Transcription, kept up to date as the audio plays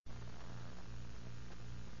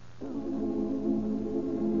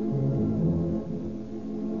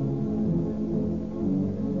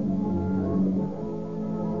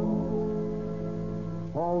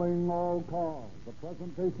Calling all cars, the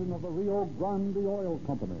presentation of the Rio Grande Oil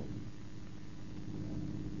Company.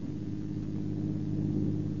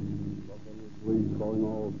 Police calling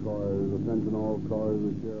all cars, attention all cars,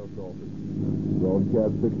 the sheriff's office.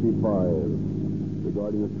 Broadcast 65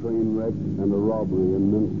 regarding a train wreck and a robbery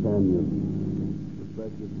in Mint Canyon.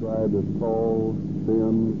 Suspect described as tall,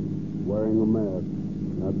 thin, wearing a mask.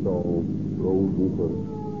 That's all. Rolls and clerks.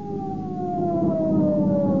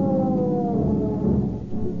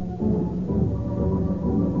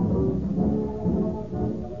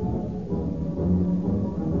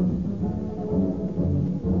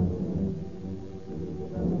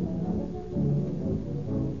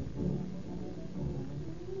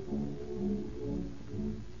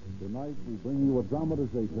 Tonight we bring you a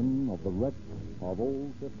dramatization of the wreck of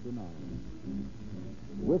Old 59.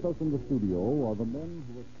 With us in the studio are the men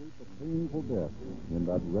who escaped a painful death in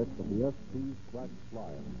that wreck of the S.P. Crack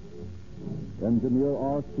Flyer. Engineer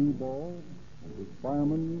R.C. Ball and his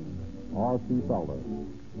fireman R.C. Fowler.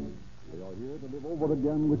 They are here to live over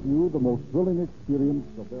again with you the most thrilling experience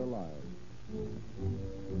of their lives.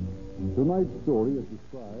 Tonight's story is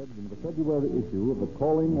described in the February issue of the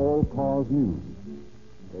Calling All Cars News,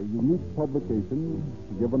 a unique publication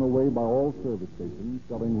given away by all service stations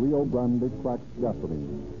selling Rio Grande cracked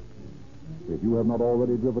gasoline. If you have not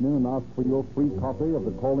already driven in and asked for your free copy of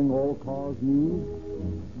the Calling All Cars News,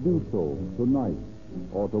 do so tonight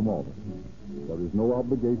or tomorrow. There is no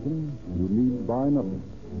obligation. You need buy nothing.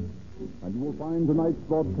 And you will find tonight's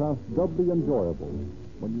broadcast doubly enjoyable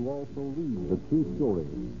when you also read the true story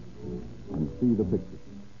and see the pictures.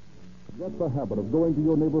 Get the habit of going to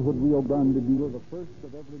your neighborhood Rio Grande dealer the first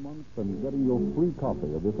of every month and getting your free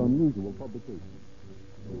copy of this unusual publication.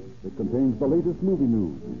 It contains the latest movie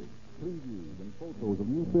news, previews, and photos of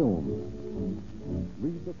new films.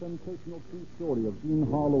 Read the sensational true story of Jean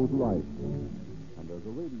Harlow's life. And there's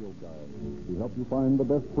a radio guide to help you find the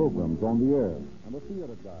best programs on the air, and a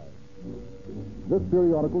theater guide. This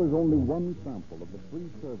periodical is only one sample of the free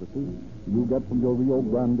services you get from your Rio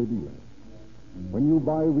Grande dealer. When you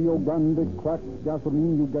buy Rio Grande cracked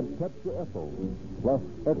gasoline, you get Tetra Ethyl, plus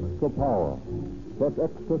extra power, plus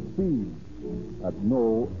extra speed, at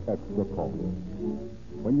no extra cost.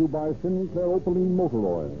 When you buy Sinclair Opaline motor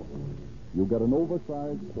oil, you get an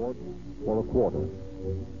oversized quart for a quarter,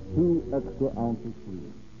 2 extra ounces free.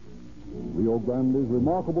 Rio Grande's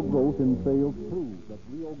remarkable growth in sales proves that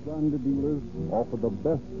Rio Grande dealers offer the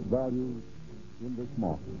best values in this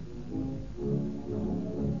market.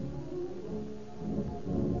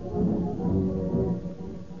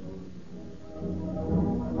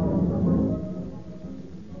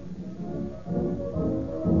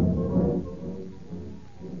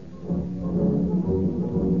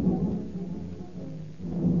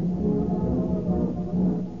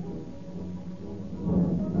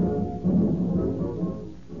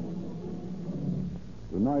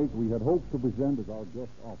 Tonight we had hoped to present as our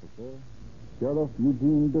guest officer Sheriff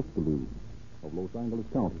Eugene Biscalou of Los Angeles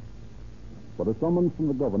County. But a summons from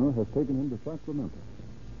the governor has taken him to Sacramento,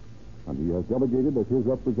 and he has delegated as his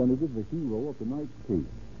representative the hero of tonight's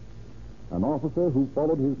case, an officer who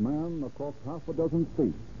followed his man across half a dozen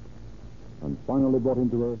states and finally brought him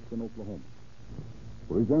to earth in Oklahoma.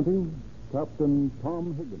 Presenting Captain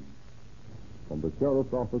Tom Higgins from the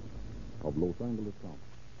Sheriff's Office of Los Angeles County.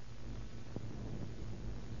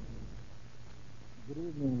 Good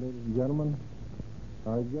evening, ladies and gentlemen.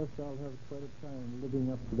 I guess I'll have quite a time living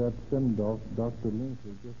up to that send-off Dr.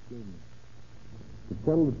 Lindsay just gave me. To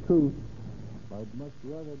tell the truth, I'd much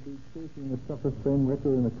rather be chasing the toughest train wrecker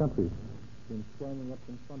in the country than standing up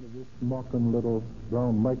in front of this mocking little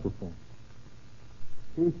brown microphone.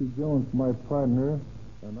 Casey Jones, my partner,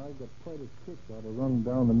 and I got quite a kick out of running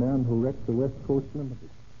down the man who wrecked the West Coast Limited.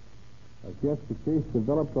 I guess the case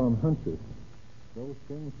developed on hunches. Those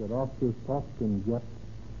things that officers talk and get,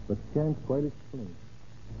 but can't quite explain.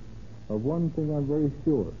 Of one thing I'm very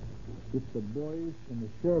sure. If the boys in the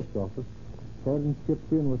sheriff's office hadn't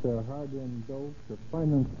chipped in with their hard-earned dough to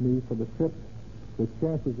finance me for the trip, the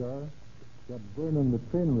chances are that Vernon the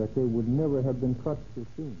train wrecker would never have been caught so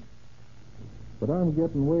soon. But I'm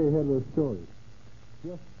getting way ahead of the story.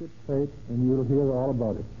 Just sit tight and you'll hear all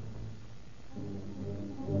about it.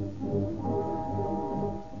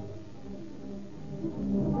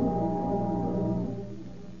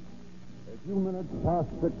 A few minutes past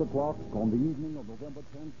 6 o'clock on the evening of November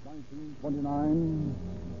 10th, 1929,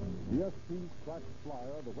 the S.P. Crack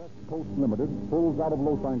Flyer, the West Coast Limited, pulls out of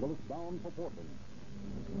Los Angeles bound for Portland.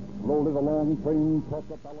 Slow Slowly the long train puffs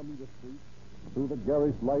up Alameda Street, through the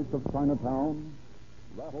garish lights of Chinatown,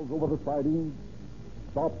 rattles over the siding,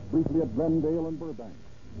 stops briefly at Glendale and Burbank.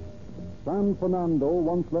 San Fernando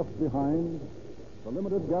once left behind, the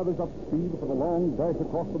Limited gathers up speed for the long dash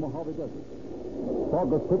across the Mojave Desert.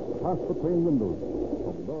 Progress slips past the train windows,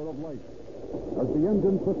 a blur of light. As the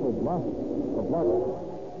engine's whistle blasts, the black...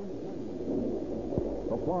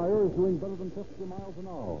 The flyer is doing better than 50 miles an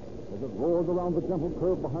hour as it roars around the gentle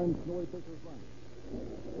curve behind snowy Baker's Ranch.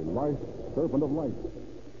 A light serpent of light,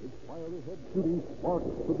 its fiery head shooting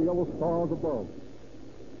sparks to the yellow stars above.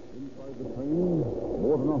 Inside the train,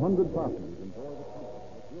 more than 100 passengers enjoy the comfort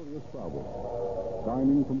of luxurious travel,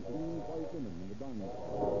 dining from clean white linen in the dining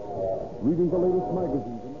car, reading the latest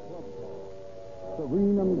magazines in the club car,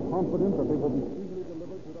 serene and confident that they will be speedily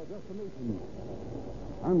delivered to their destination.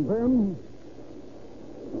 And then...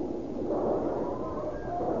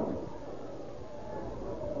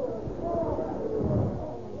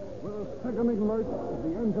 with a sickening lurch,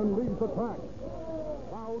 the engine leaves the track,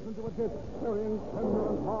 plows into a ditch, carrying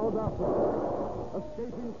tender and hard after it.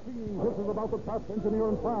 Escaping steam hisses about the trapped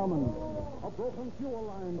engineer and fireman. A broken fuel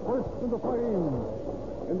line bursts into flame.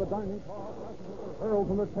 In the dining car, passengers are hurled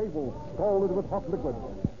from their tables, scalded with hot liquid.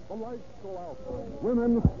 The lights go out.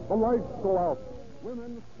 The lights go out.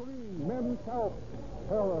 Women scream, men shout.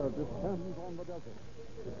 Terror descends on the desert.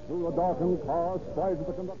 Through a darkened car strides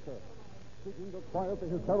the conductor, seeking to quiet the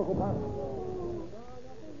hysterical passengers.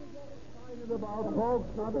 Nothing to get excited about, folks.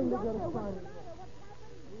 Nothing to get excited about.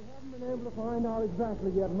 We haven't been able to find out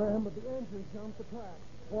exactly yet, ma'am, but the engine jumped the track.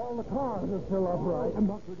 All the cars are still upright.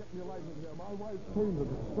 Conductor, get me a light in here. My wife's fainted.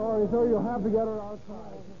 Sorry, sir, you'll have to get her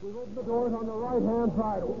outside. We've opened the doors on the right-hand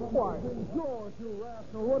side. Why, George, you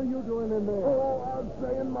rascal, what are you doing in there? Oh, I'm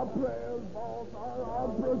saying my prayers, boss.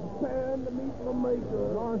 I'm preparing to meet my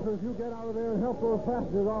maker. Nonsense, you get out of there and help those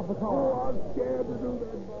passengers off the car. Oh, I'm scared to do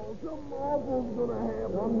that, boss. Something awful's gonna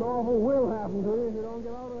happen. Something awful will happen to you if you don't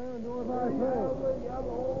get out of there and do as I say.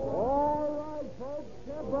 All right, folks,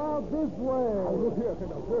 step out this way. Look here,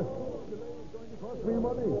 conductor. The lady's going to cost me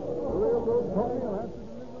money. The railroad company will have to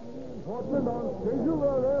deliver me in Portland on schedule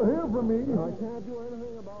or they'll hear from me. I can't do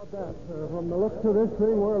anything about that, sir. From the looks of this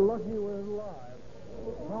thing, we're lucky we're alive.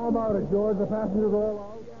 How about it, George? The passengers all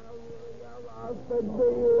out? Yeah, I said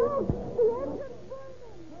they... Look, the engine's burning.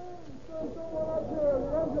 There's someone up there.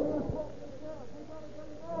 The engine is smoking gas. We gotta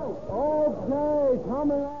get him out. Okay,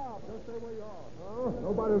 coming up. Just stay where you are.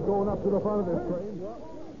 Nobody's going up to the front of this train.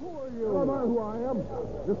 Who are you? Well, I know who I am.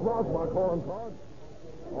 This was my calling card.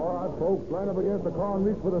 All right, folks, line up against the car and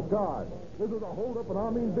reach for the sky. This is a hold-up, and I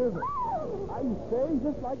mean business. I say,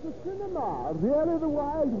 just like the cinema. Really the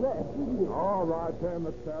Wild West, isn't it? All right, Tam,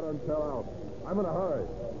 let's chatter and tell out. I'm in a hurry.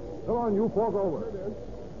 Come on, you fork over. Here it is.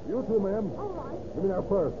 You too, ma'am. All right. Give me that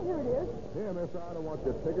purse. Here it is. Here, mister, I don't want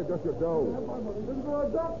your ticket, just your dough. There's a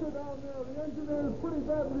doctor down there. The engineer is pretty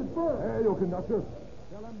bad with his foot. Hey, you conductor.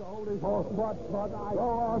 Tell him to hold his horse. But I...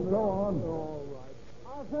 Go on. All right.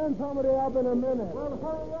 I'll send somebody up in a minute. Well,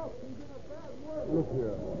 hurry up. He's in a bad way. Look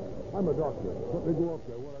here. I'm a doctor. Let me go up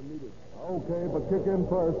there when I need it. Okay, but kick in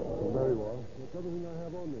first. Very well. That's everything I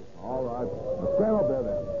have on me. All right. Now stand up there,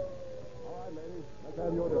 then. All right, ladies. Let's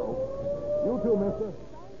have your dough. You too, mister.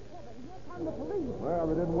 Here come the police. Well,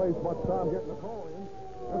 they didn't waste much time getting the call in.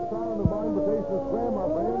 This sound of my invitation is fair, my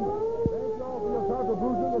friend. Thank you all for your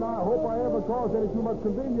contribution, and I hope I haven't caused any too much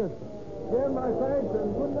convenience. Again, my thanks,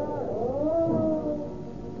 and good night.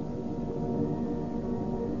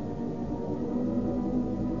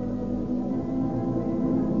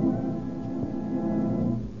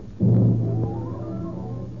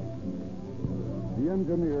 The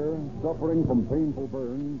engineer, suffering from painful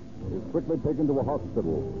burns, is quickly taken to a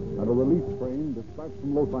hospital, and a relief train dispatched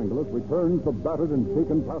from Los Angeles returns the battered and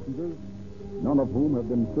shaken passengers, none of whom have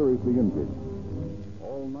been seriously injured.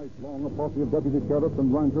 All night long, a posse of deputy sheriffs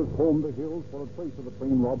and ranchers comb the hills for a trace of the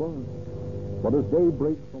train robber. But as day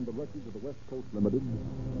breaks on the wreckage of the West Coast Limited,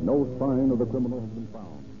 no sign of the criminal has been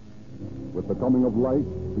found. With the coming of light,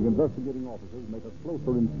 the investigating officers make a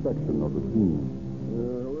closer inspection of the scene.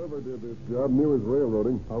 Whoever did this job knew his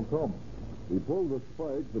railroading. How come? He pulled the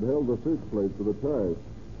spikes that held the fish plates to the ties.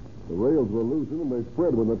 The rails were loosened and they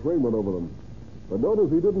spread when the train went over them. But notice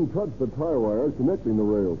he didn't touch the tie wires connecting the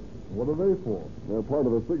rails. What are they for? They're part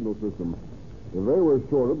of the signal system. If they were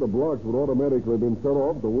shorted, the blocks would automatically have been set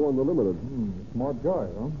off to warn the Limited. Smart guy,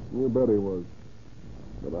 huh? You bet he was.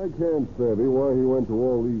 But I can't savvy why he went to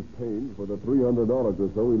all these pains for the $300 or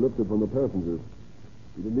so he lifted from the passengers.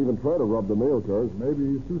 He didn't even try to rob the mail cars. Maybe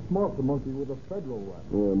he's too smart to monkey with a federal rap.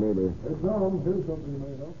 Yeah, maybe. Hey, Tom, here's something you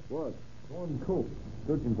made up. What? One coat.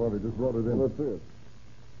 Searching party just brought it in. Well, that's it.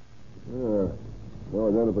 The Yeah. No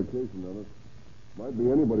identification on it. Might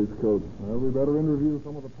be anybody's coat. Well, we better interview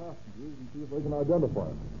some of the passengers and see if they can identify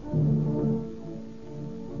it.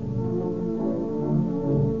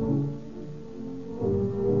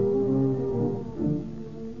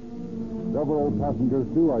 Several passengers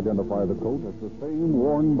do identify the coat as the same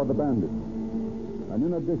worn by the bandits. And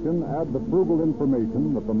in addition, add the frugal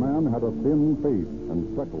information that the man had a thin face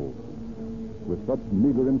and freckles. With such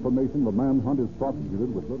meager information, the manhunt is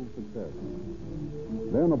prosecuted with little success.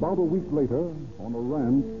 Then, about a week later, on a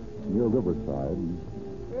ranch near Riverside...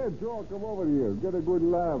 Hey, Joe, come over here. Get a good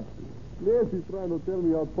laugh. Nancy's trying to tell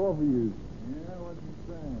me how tough he is. Yeah, what's he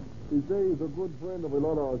saying? He says he's a good friend of a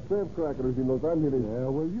lot of safecrackers in Los Angeles. Yeah,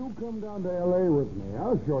 well, you come down to L.A. with me.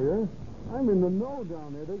 I'll show you. I'm in the know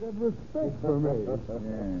down there. They got respect for me. Yeah.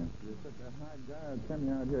 You're such a hard guy. I'll send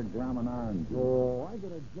you out here grabbing oranges. Oh, I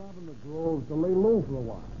got a job in the groves to lay low for a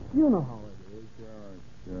while. You know how it is.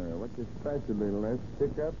 Sure. What's your specialty, Les?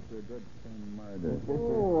 Pickups or good thing murder?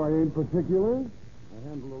 Oh, I ain't particular. I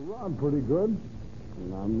handle a rod pretty good.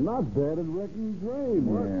 And I'm not bad at wrecking trains.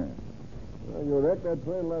 Yeah. Well, you wrecked that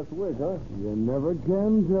train last week, huh? You never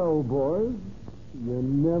can tell, boys. You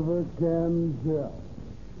never can tell.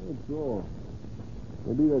 That's all.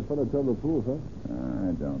 Maybe that fella tell the truth, huh?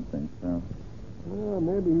 I don't think so. Well,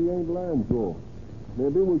 maybe he ain't lying, Joe.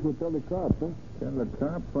 Maybe we should tell the cops, huh? Tell the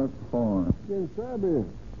cop what for? Quien sabe?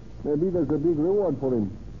 Maybe there's a big reward for him.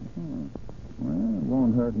 Well, it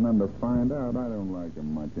won't hurt none to find out. I don't like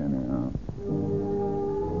him much anyhow.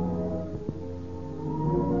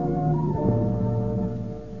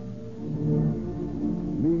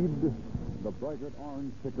 Meade, the Braggart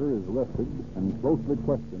orange picker, is arrested and closely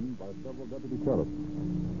questioned by several deputy sheriffs.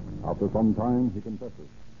 After some time, he confesses.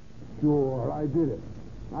 Sure, I did it.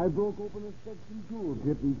 I broke open a section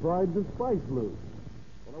toolkit and pried the spice loose.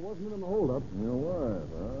 But I wasn't in the holdup. You weren't,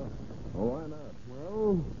 huh? Oh, why not?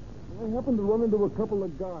 Well, I happened to run into a couple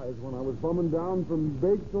of guys when I was bumming down from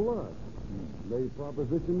Bake to Lush. They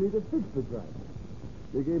propositioned me to fix the track.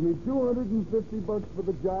 They gave me $250 for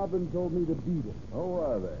the job and told me to beat it. Who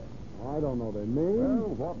are they? I don't know their names.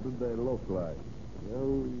 Well, what did they look like?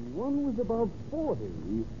 Well, one was about 40.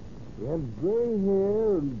 He had gray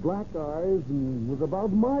hair and black eyes and was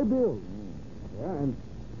about my build. Yeah, and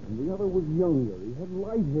the other was younger. He had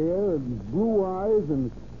light hair and blue eyes,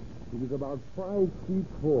 and he was about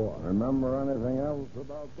 5'4". Remember anything else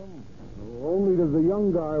about them? Only that the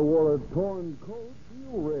young guy wore a torn coat.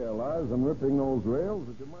 You realize in ripping those rails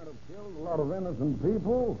that you might have killed a lot of innocent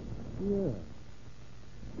people? Yeah.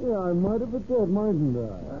 Yeah, I might have at that, mightn't I?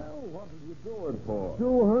 Well, what did you do it for?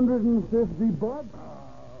 $250?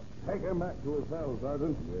 Take him back to his cell,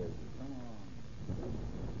 Sergeant. Yes. Come on.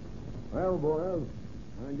 Well, boys,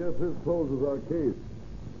 I guess this closes our case.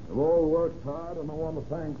 We've all worked hard, and I want to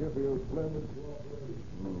thank you for your splendid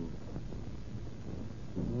cooperation.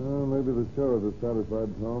 Well, maybe the sheriff is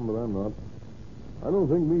satisfied, Tom, but I'm not. I don't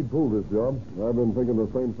think Meade pulled this job. I've been thinking the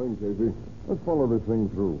same thing, Casey. Let's follow this thing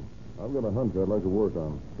through. I've got a hunch I'd like to work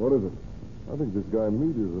on. What is it? I think this guy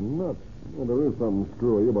Meade is a nut. Well, there is something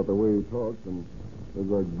screwy about the way he talks, and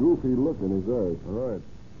there's a goofy look in his eyes. All right.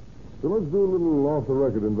 So let's do a little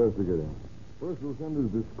off-the-record investigating. First, we'll send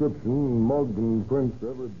his description, mug and prints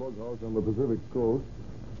to every bug house on the Pacific coast.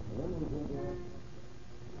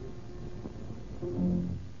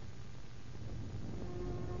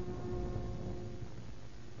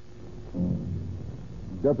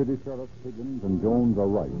 Deputy Sheriffs Higgins and Jones are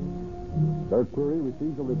right. Their query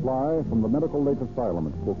receives a reply from the Medical Lake Asylum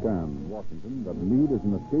at Spokane, Washington, that Meade is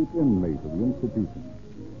an escaped inmate of the institution.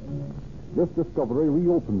 This discovery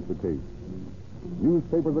reopens the case.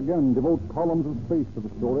 Newspapers again devote columns of space to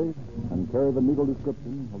the story and carry the legal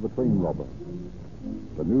description of the train robber.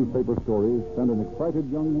 The newspaper stories send an excited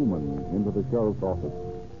young woman into the sheriff's office,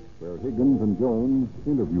 where Higgins and Jones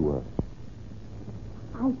interview her.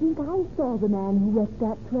 I think I saw the man who wrecked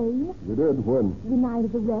that train. You did? When? The night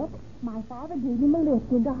of the wreck, my father gave him a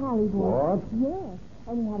lift into Hollywood. What? Yes,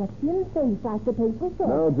 and he had a thin face like the paper said.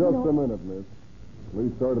 Now, just You know- a minute, miss.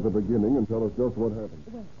 Please start at the beginning and tell us just what happened.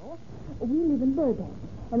 Well, we live in Burbank,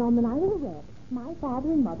 and on the night of the wreck, my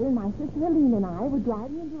father and mother and my sister Helene and I were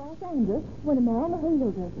driving into Los Angeles when a man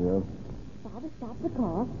hailed us. Yes? Father stopped the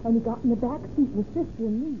car, and he got in the back seat with sister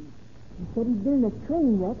and me. He said he'd been in a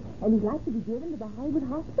train wreck, and he'd like to be driven to the Hollywood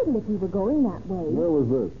Hospital if we were going that way. Where was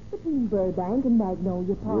this? Between Burbank and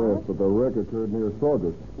Magnolia Park. Yes, but the wreck occurred near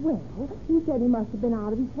Saugus. Well, he said he must have been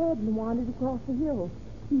out of his head and wandered across the hill.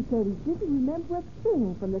 He said he didn't remember a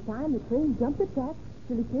thing from the time the train jumped the track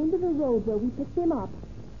till he came to the road where we picked him up.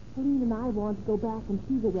 Helene and I wanted to go back and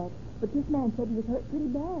see the wreck, But this man said he was hurt pretty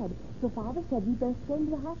bad, so Father said we best take him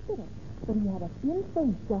to the hospital. But he had a thin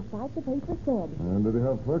face, just like the paper said. And did he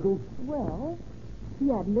have freckles? Well, he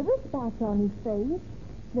had liver spots on his face.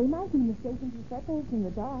 They might be mistaken for freckles in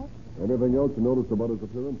the dark. Anything else you noticed about his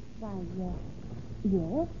appearance? Why, yes.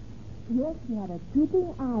 Yes, he had a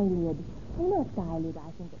drooping eyelid. The left eyelid, I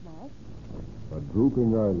think it was. A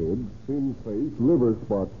drooping eyelid, thin face, liver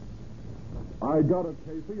spots. I got it,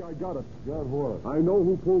 Casey. I got it. Got what? I know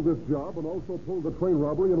who pulled this job and also pulled the train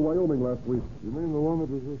robbery in Wyoming last week. You mean the one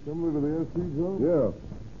that was similar to the SC job? Yeah.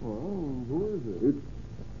 Well, who is it? It's...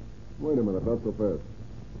 Wait a minute, not so fast.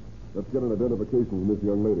 Let's get an identification from this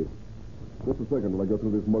young lady. Just a second till I go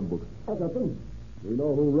through this mug book. Captain. We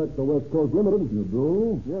know who wrecked the West Coast Limited. You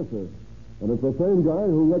do? Yes, sir. And it's the same guy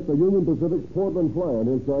who wrecked the Union Pacific's Portland Flyer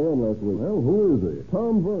near Cheyenne last week. Well, who is he?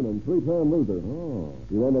 Tom Vernon, three-time loser. Oh.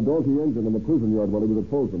 He ran a donkey engine in the prison yard while he was at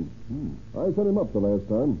Folsom. I sent him up the last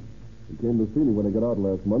time. He came to see me when he got out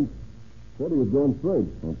last month. Said he was going straight.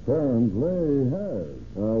 Apparently he has.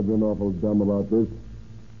 I've been awful dumb about this.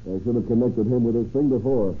 I should have connected him with this thing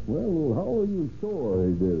before. Well, how are you sure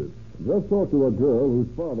he did it? Just talked to a girl whose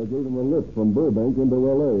father gave him a lift from Burbank into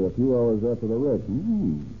L.A. a few hours after the wreck.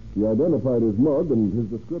 She identified his mug, and his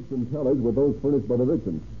description tallies with those furnished by the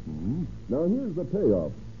victim. Now, here's the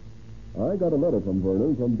payoff. I got a letter from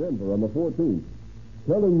Vernon from Denver on the 14th,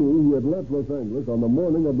 telling me he had left Los Angeles on the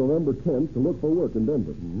morning of November 10th to look for work in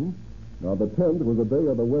Denver. Now, the 10th was the day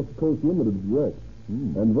of the West Coast Limited wreck,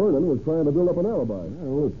 and Vernon was trying to build up an alibi.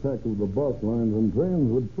 Well, a check of the bus lines and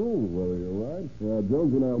trains would prove whether you're right. Yeah,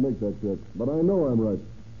 Jones and I'll make that check, but I know I'm right.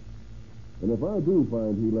 And if I do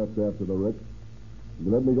find he left after the wreck, will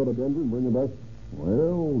you let me go to Denver and bring him back?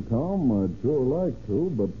 Well, Tom, I'd sure like to,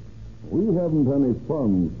 but we haven't any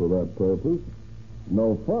funds for that purpose.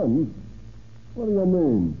 No funds? What do you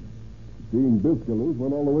mean? Gene Biscalous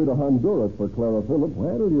went all the way to Honduras for Clara Phillips.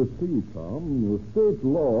 Well, you see, Tom, the state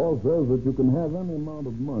law says that you can have any amount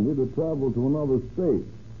of money to travel to another state,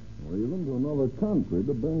 or even to another country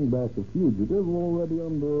to bring back a fugitive already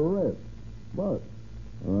under arrest. But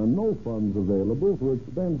there are no funds available for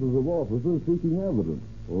expenses of officers seeking evidence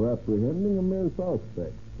or apprehending a mere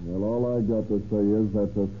suspect. Well, all I got to say is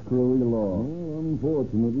that's a screwy law. Well,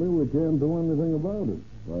 unfortunately, we can't do anything about it.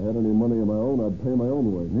 If I had any money of my own, I'd pay my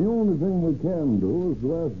own way. The only thing we can do is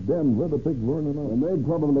to ask Denver to pick Vernon up. And they'd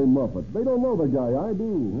probably muff it. They don't know the guy. I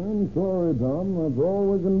do. I'm sorry, Tom. That's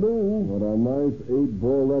all we can do. What a nice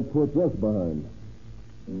 8-ball that puts us behind.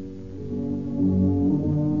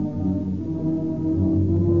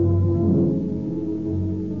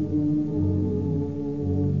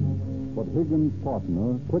 But Higgins'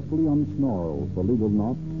 partner quickly unsnarls the legal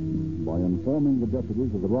knot by informing the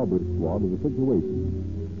deputies of the robbery squad of the situation.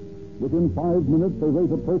 Within 5 minutes, they raise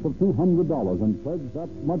a purse of $200 and pledge that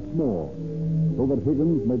much more, so that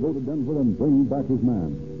Higgins may go to Denver and bring back his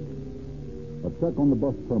man. A check on the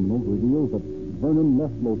bus terminals reveals that Vernon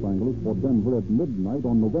left Los Angeles for Denver at midnight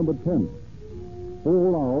on November 10th,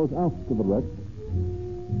 4 hours after the wreck,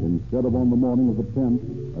 instead of on the morning of the 10th,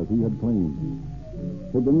 as he had claimed.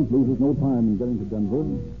 Higgins loses no time in getting to Denver,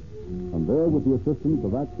 and there, with the assistance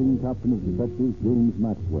of acting captain of detectives James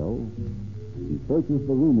Maxwell, he searches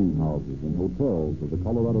the rooming houses and hotels of the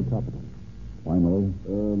Colorado capital. Finally,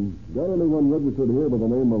 got anyone registered here by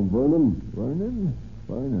the name of Vernon? Vernon?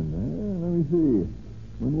 Let me see.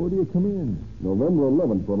 When would you come in? November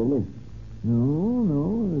 11th, probably.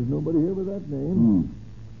 No, there's nobody here with that name.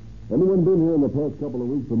 Anyone been here in the past couple of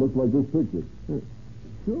weeks that looks like this picture?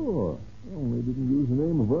 Sure. Only didn't use the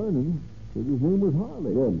name of Vernon. Said his name was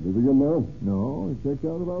Harley. Good. Is he in now? No, he checked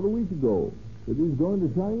out about a week ago. Said he's going to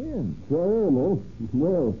Cheyenne. Cheyenne, huh?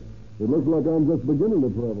 Well, it looks like I'm just beginning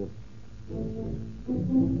to travel.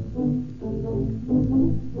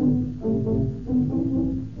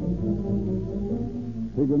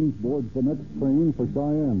 Higgins boards the next train for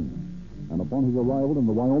Cheyenne, and upon his arrival in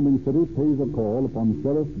the Wyoming city, pays a call upon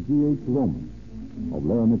Sheriff G.H. Roman of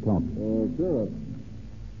Laramie County. Sheriff,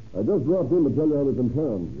 I just dropped in to tell you I was in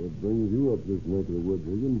town. What brings you up this neck of the woods,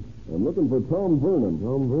 Higgins? I'm looking for Tom Vernon.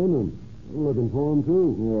 Tom Vernon? I'm looking for him,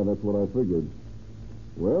 too. Yeah, that's what I figured.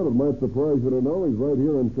 Well, it might surprise you to know he's right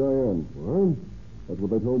here in Cheyenne. What? That's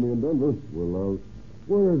what they told me in Denver. Well,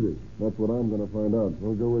 where is he? That's what I'm going to find out.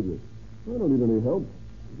 I'll go with you. I don't need any help.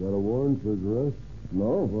 You got a warrant for his arrest?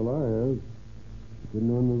 No. Well, I have. You couldn't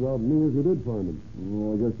run without me if you did find him.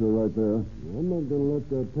 I guess you're right there. I'm not going to let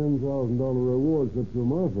that $10,000 reward slip through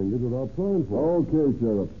my fingers without trying for it. Okay,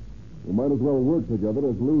 Sheriff. We might as well work together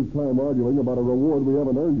as lose time arguing about a reward we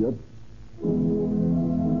haven't earned yet.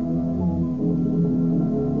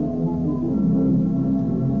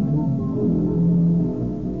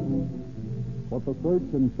 The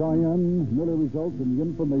search in Cheyenne merely results in the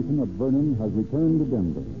information that Vernon has returned to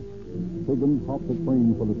Denver. Higgins hops a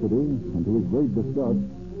train for the city, and to his great disgust,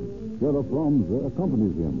 Sheriff Romza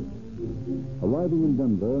accompanies him. Arriving in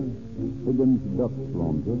Denver, Higgins ducks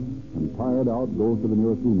Romza and, tired out, goes to the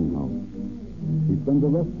nearest rooming house. He spends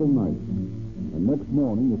a restful night, and next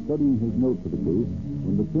morning is studying his notes of the case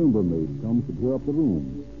when the chambermaid comes to clear up the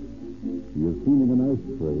room. She is cleaning an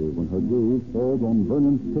ashtray when her gaze falls on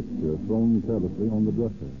Vernon's picture thrown carelessly on the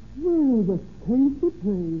dresser. Well, the Casey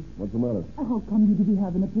praise. What's the matter? How come you to be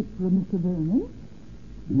having a picture of Mr. Vernon?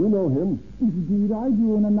 Do you know him? Indeed, I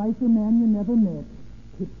do, and a nicer man you never met.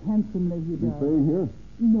 It's handsomely he Is he does. staying here?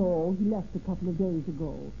 No, he left a couple of days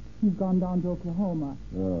ago. He's gone down to Oklahoma.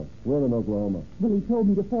 Yeah. Where in Oklahoma? Well, he told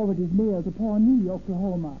me to forward his mail to Pawnee,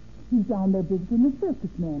 Oklahoma. He's down there visiting a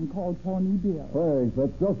circus man called Pawnee Bill. Thanks.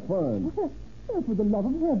 That's just fine. Oh, for the love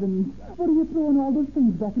of heaven, what are you throwing all those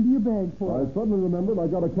things back into your bag for? I suddenly remembered I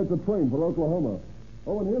got to catch a train for Oklahoma.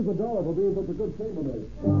 Oh, and here's $1 for being such a good chambermaid.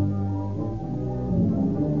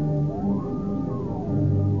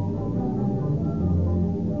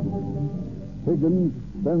 Higgins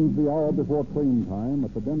spends the hour before train time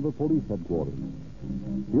at the Denver police headquarters.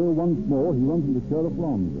 Here once more he runs into Sheriff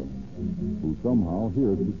Romza, who somehow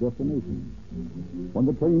hears his destination. When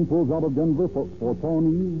the train pulls out of Denver for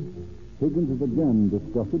Pawnee, Higgins is again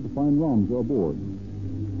disgusted to find Romza aboard.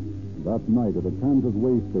 That night at a Kansas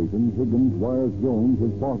way station, Higgins wires Jones,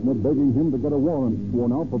 his partner, begging him to get a warrant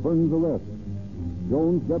sworn out for Vernon's arrest.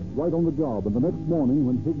 Jones gets right on the job, and the next morning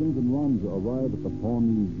when Higgins and Romza arrive at the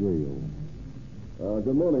Pawnee jail.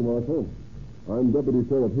 Good morning, Marshal. I'm Deputy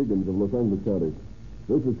Sheriff Higgins of Los Angeles County.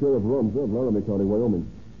 This is Sheriff Romza of Laramie County, Wyoming.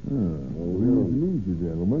 Pleased to meet you,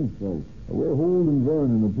 gentlemen. Thanks. We're holding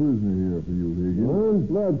Vernon a prisoner here for you, Higgins.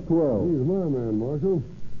 That's 12. He's my man, Marshal.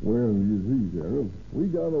 Well, you see, Sheriff, we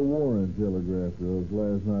got a warrant telegraphed to us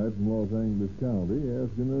last night from Los Angeles County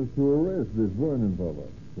asking us to arrest this Vernon fella.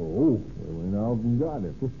 So, we went out and got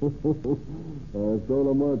him. Stole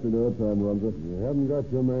a marching that time, Romza. You haven't got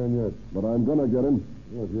your man yet. But I'm gonna get him.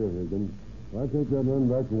 Look here, Higgins. If I take that man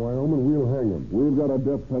back to Wyoming, we'll hang him. We've got a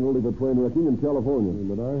death penalty for train wrecking in California.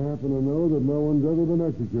 But I happen to know that no one's ever been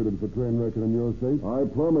executed for train wrecking in your state. I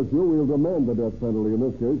promise you we'll demand the death penalty in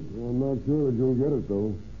this case. I'm not sure that you'll get it,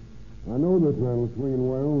 though. I know this man was swinging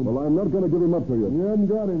Wyoming. Well, I'm not going to give him up to you. You haven't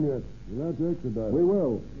got him yet. You'll have to extradite. We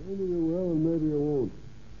will. Maybe you will, and maybe you won't.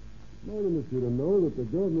 Might interest you to know that the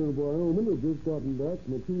governor of Wyoming has just gotten back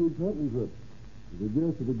from a 2-week hunting trip. He's a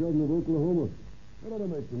guest of the governor of Oklahoma. That ought to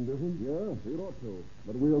make some difference. Yeah, it ought to.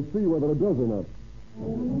 But we'll see whether it does or not.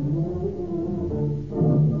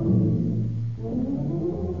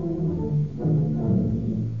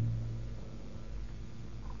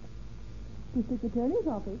 District Attorney's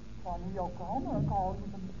office. Pawnee, Oklahoma, calls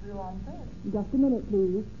from the Bureau on Third. Just a minute,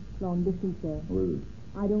 please. Long distance there. Where is it?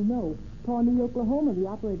 I don't know. Pawnee, Oklahoma, the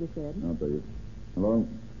operator said. I'll take it. Hello?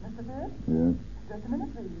 Mr. Bird? Yes? Just a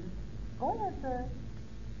minute, please. Go ahead, sir.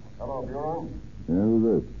 Hello, Bureau. Yeah, who's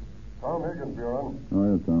this? Tom Higgins, Bureau. Oh,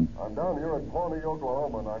 yes, Tom. I'm down here at Pawnee,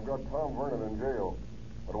 Oklahoma, and I've got Tom Vernon in jail.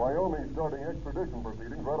 But Wyoming's starting extradition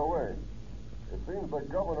proceedings right away. It seems the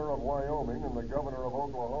governor of Wyoming and the governor of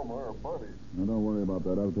Oklahoma are buddies. Now, don't worry about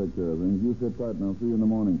that. I'll take care of things. You sit tight, and I'll see you in the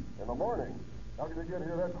morning. In the morning? How did you get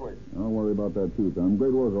here that quick? Don't worry about that, too, Tom.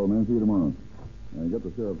 Great work, old man. See you tomorrow. Get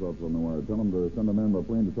the sheriff's office on the wire. Tell them to send a man by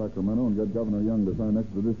plane to Sacramento and get Governor Young to sign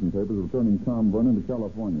extradition papers returning Tom Vernon to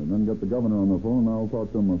California. Then get the governor on the phone, and I'll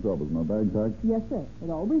talk to him myself. Is my bag packed? Yes, sir.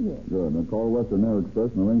 It'll all be here. Good. Now call Western Air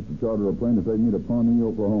Express and arrange to charter a plane to take me to Pawnee,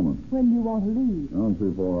 Oklahoma. When do you want to leave? I'll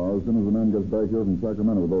see 4 hours. As soon as the man gets back here from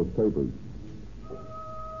Sacramento with those papers.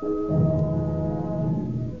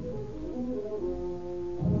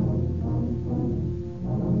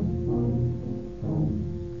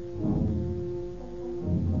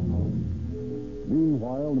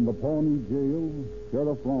 Meanwhile, in the Pawnee jail,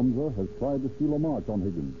 Sheriff Romza has tried to steal a march on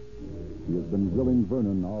Higgins. He has been grilling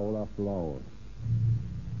Vernon hour after hour.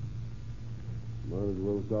 Might as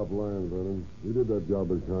well stop lying, Vernon. You did that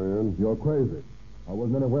job at Cheyenne. You're crazy. I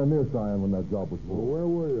wasn't anywhere near Cheyenne when that job was Well, full. where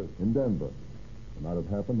were you? In Denver. The night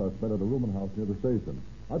it happened, I spent at a rooming house near the station.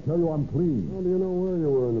 I tell you, I'm clean. How do you know where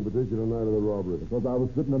you were on the particular night of the robbery? Because I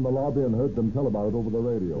was sitting in the lobby and heard them tell about it over the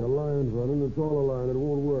radio. You're lying, Vernon. It's all a lie, and it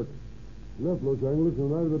won't work. You left Los Angeles on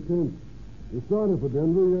the night of the 10th. You started for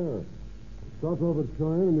Denver, yeah. You stopped off at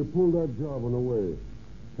Cheyenne, and you pulled that job on the way.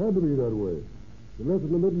 Had to be that way. You left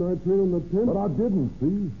in the midnight train on the 10th? But I didn't,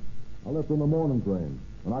 see? I left on the morning train,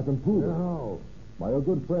 and I can prove Yeah, it. how? By a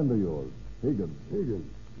good friend of yours, Higgins. Higgins.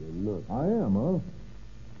 You're nuts. I am, huh?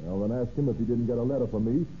 Well, then ask him if he didn't get a letter from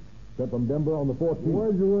me Sent from Denver on the 14th.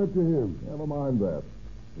 Why'd you write to him? Never mind that.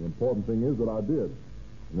 The important thing is that I did.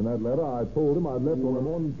 And in that letter, I told him I'd left on the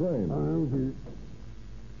morning train. I'll see.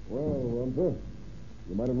 Well, Rumser,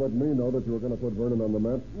 you might have let me know that you were going to put Vernon on the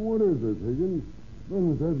map. What is this, Higgins?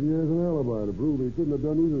 Vernon says he has an alibi to prove he couldn't have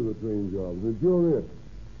done either of the train jobs. That you're it.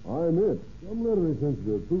 I'm it. Some letter he sent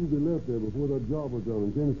you proved he left there before that job was done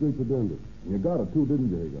and came straight to Denver. You got it, too, didn't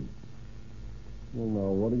you, Higgins? Well, now,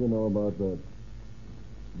 what do you know about that?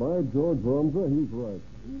 By George, Rumser, he's right.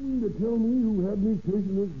 You mean to tell me you had me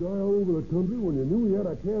chasing this guy all over the country when you knew he had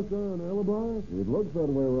a cast-iron alibi? It looks that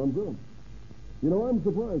way, Rumser. You know, I'm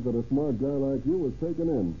surprised that a smart guy like you was taken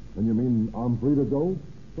in. And you mean I'm free to go?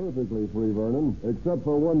 Perfectly free, Vernon, except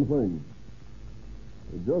for one thing.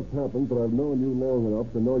 It just happens that I've known you long enough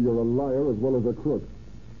to know you're a liar as well as a crook.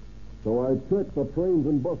 So I checked the trains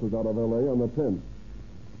and buses out of L.A. on the 10th.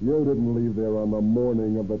 You didn't leave there on the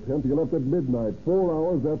morning of the 10th. You left at midnight, 4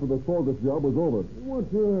 hours after the Saugus job was over. What's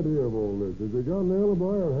your idea of all this? Has he got an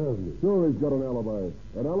alibi or hasn't he? Sure, he's got an alibi.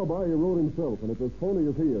 An alibi he wrote himself, and it's as phony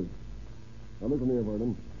as he is. Now, listen here,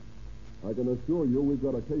 Vernon. I can assure you we've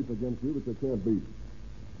got a case against you that you can't beat.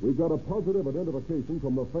 We've got a positive identification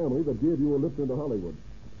from the family that gave you a lift into Hollywood.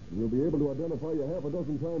 And we'll be able to identify you half a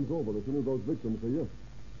dozen times over as soon as those victims see you.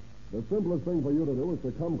 The simplest thing for you to do is to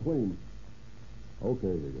come clean.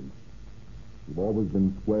 Okay, Higgins. You've always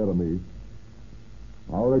been square to me.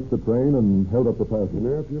 I wrecked the train and held up the And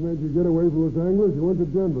passenger. after you made your getaway from Los Angeles, you went to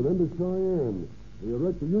Denver, then to Cheyenne. You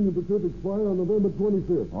wrecked the Union Pacific Flyer on November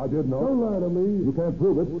 25th. I did not. Don't lie to me. You can't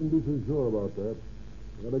prove I it. wouldn't be so sure about that.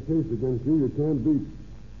 I got a case against you can't beat.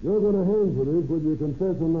 You're going to hang for this, whether you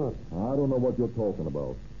confess or not. I don't know what you're talking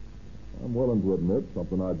about. I'm willing to admit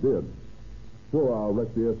something I did. Sure, I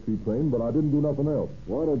wrecked the SP train, but I didn't do nothing else.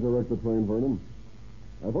 Why did you wreck the train, Vernon?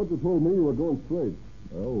 I thought you told me you were going straight.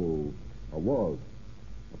 Oh, I was.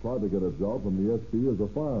 I tried to get a job from the SP as a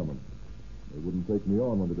fireman. They wouldn't take me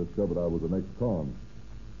on when they discovered I was an ex-con.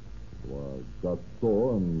 So I got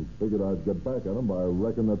sore and figured I'd get back at them by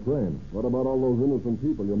wrecking the train. What about all those innocent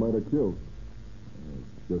people you might have killed?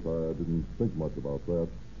 I guess I didn't think much about that.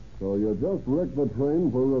 So you just wrecked the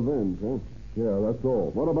train for revenge, huh? Yeah, that's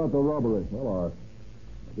all. What about the robbery? Well,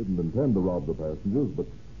 I didn't intend to rob the passengers, but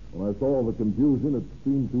when I saw the confusion, it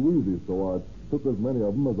seemed too easy, so I took as many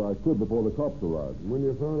of them as I could before the cops arrived. When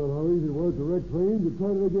you found out how easy it was to wreck trains, you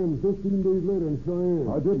tried it again 15 days later in Cheyenne.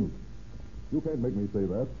 I didn't. You can't make me say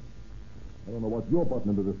that. I don't know what you're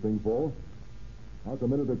butting into this thing for. I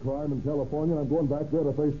committed a crime in California, and I'm going back there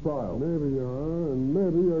to face trial. Maybe you are, and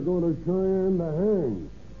maybe you're going to Cheyenne to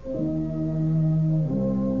hang.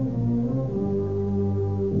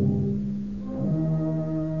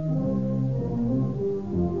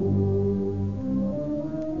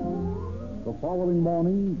 The following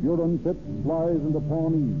morning, Buren Pitts flies into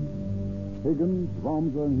Pawnee. Higgins,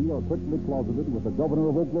 Rumser, and he are quickly closeted with the governor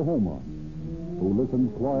of Oklahoma, who listens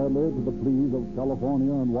quietly to the pleas of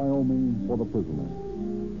California and Wyoming for the prisoner.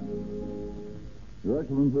 Your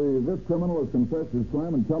Excellency, this criminal has confessed his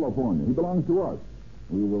crime in California. He belongs to us.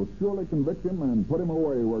 We will surely convict him and put him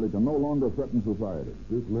away where he can no longer threaten society. If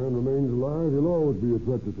this man remains alive, he'll always be a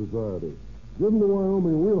threat to society. Give him to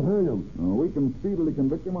Wyoming, we'll hang him. We can speedily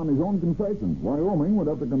convict him on his own confession. Wyoming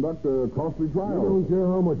would have to conduct a costly We trial. don't care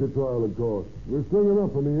how much a trial it costs. We'll string him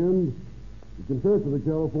up in the end. He confessed to the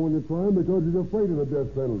California crime because he's afraid of the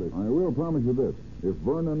death penalty. I will promise you this. If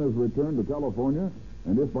Vernon is returned to California,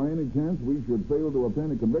 and if by any chance we should fail to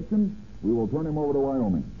obtain a conviction, we will turn him over to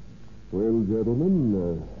Wyoming. Well,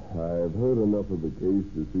 gentlemen, I've heard enough of the case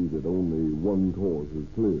to see that only one course is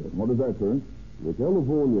clear. What is that, sir? The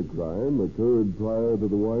California crime occurred prior to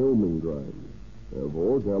the Wyoming crime.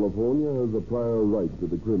 Therefore, California has a prior right to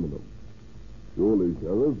the criminal. Surely,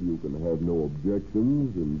 Sheriff, you can have no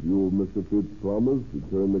objections in view of Mr. Pitt's promise to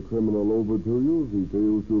turn the criminal over to you if he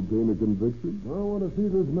fails to obtain a conviction. I want to see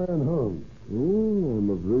this man hung. Oh, I'm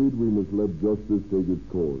afraid we must let justice take its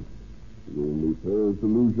course. The only fair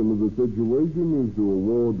solution of the situation is to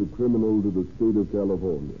award the criminal to the state of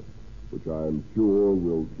California, which I'm sure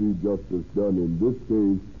will see justice done in this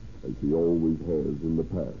case as he always has in the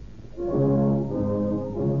past.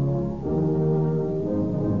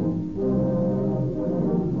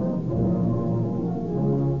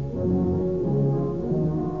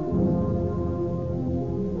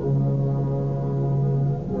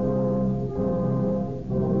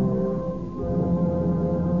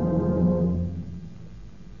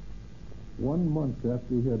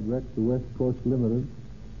 After he had wrecked the West Coast Limited,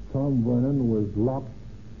 Tom Vernon was locked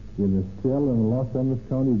in a cell in Los Angeles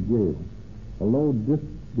County Jail. Although the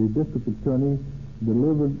district attorney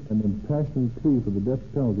delivered an impassioned plea for the death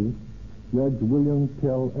penalty, Judge William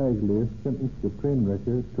Kell Agley sentenced the train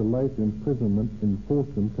wrecker to life imprisonment in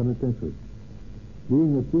Folsom Penitentiary.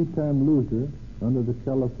 Being a three-time loser under the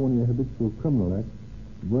California Habitual Criminal Act,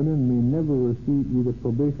 Vernon may never receive either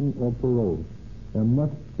probation or parole and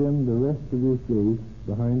must spend the rest of his days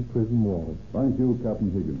behind prison walls. Thank you,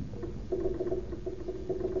 Captain Higgins.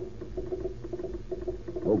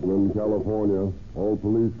 Oakland, California. All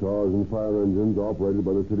police cars and fire engines operated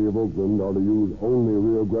by the city of Oakland are to use only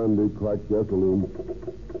Rio Grande cracked gasoline.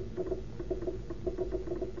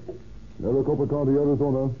 Maricopa County,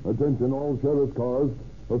 Arizona. Attention, all sheriff's cars.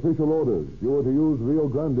 Official orders. You are to use Rio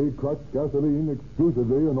Grande cracked gasoline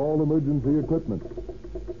exclusively in all emergency equipment.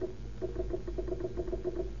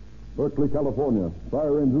 Berkeley, California.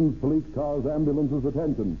 Fire engines, police cars, ambulances,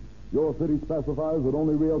 attention. Your city specifies that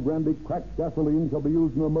only Rio Grande cracked gasoline shall be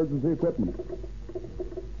used in emergency equipment.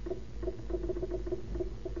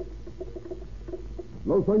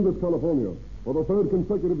 Los Angeles, California. For the third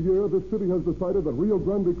consecutive year, this city has decided that Rio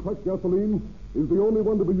Grande cracked gasoline is the only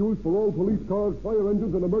one to be used for all police cars, fire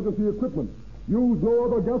engines, and emergency equipment. Use no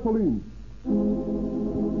other gasoline.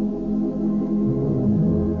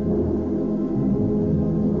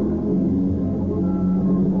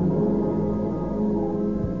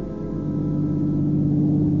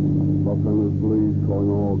 Los Angeles Police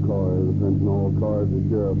calling all cars. Attention all cars to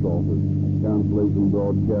Sheriff's Office. Cancellation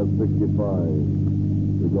broadcast 65.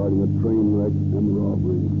 Regarding a train wreck and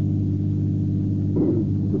robbery.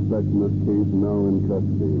 Suspect in this case now in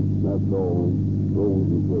custody. That's all. Rolls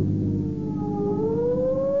and close.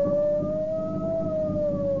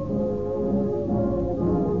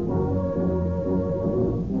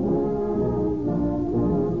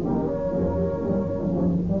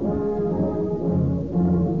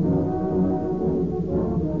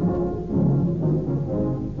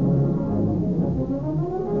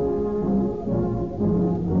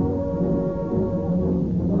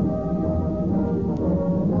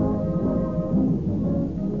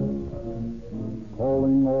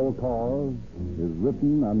 Calling All Cars is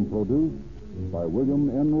written and produced by William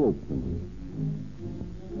N. Robeson.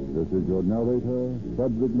 This is your narrator,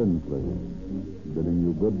 Frederick Lindsley, bidding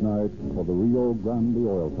you good night for the Rio Grande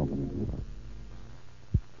Oil Company.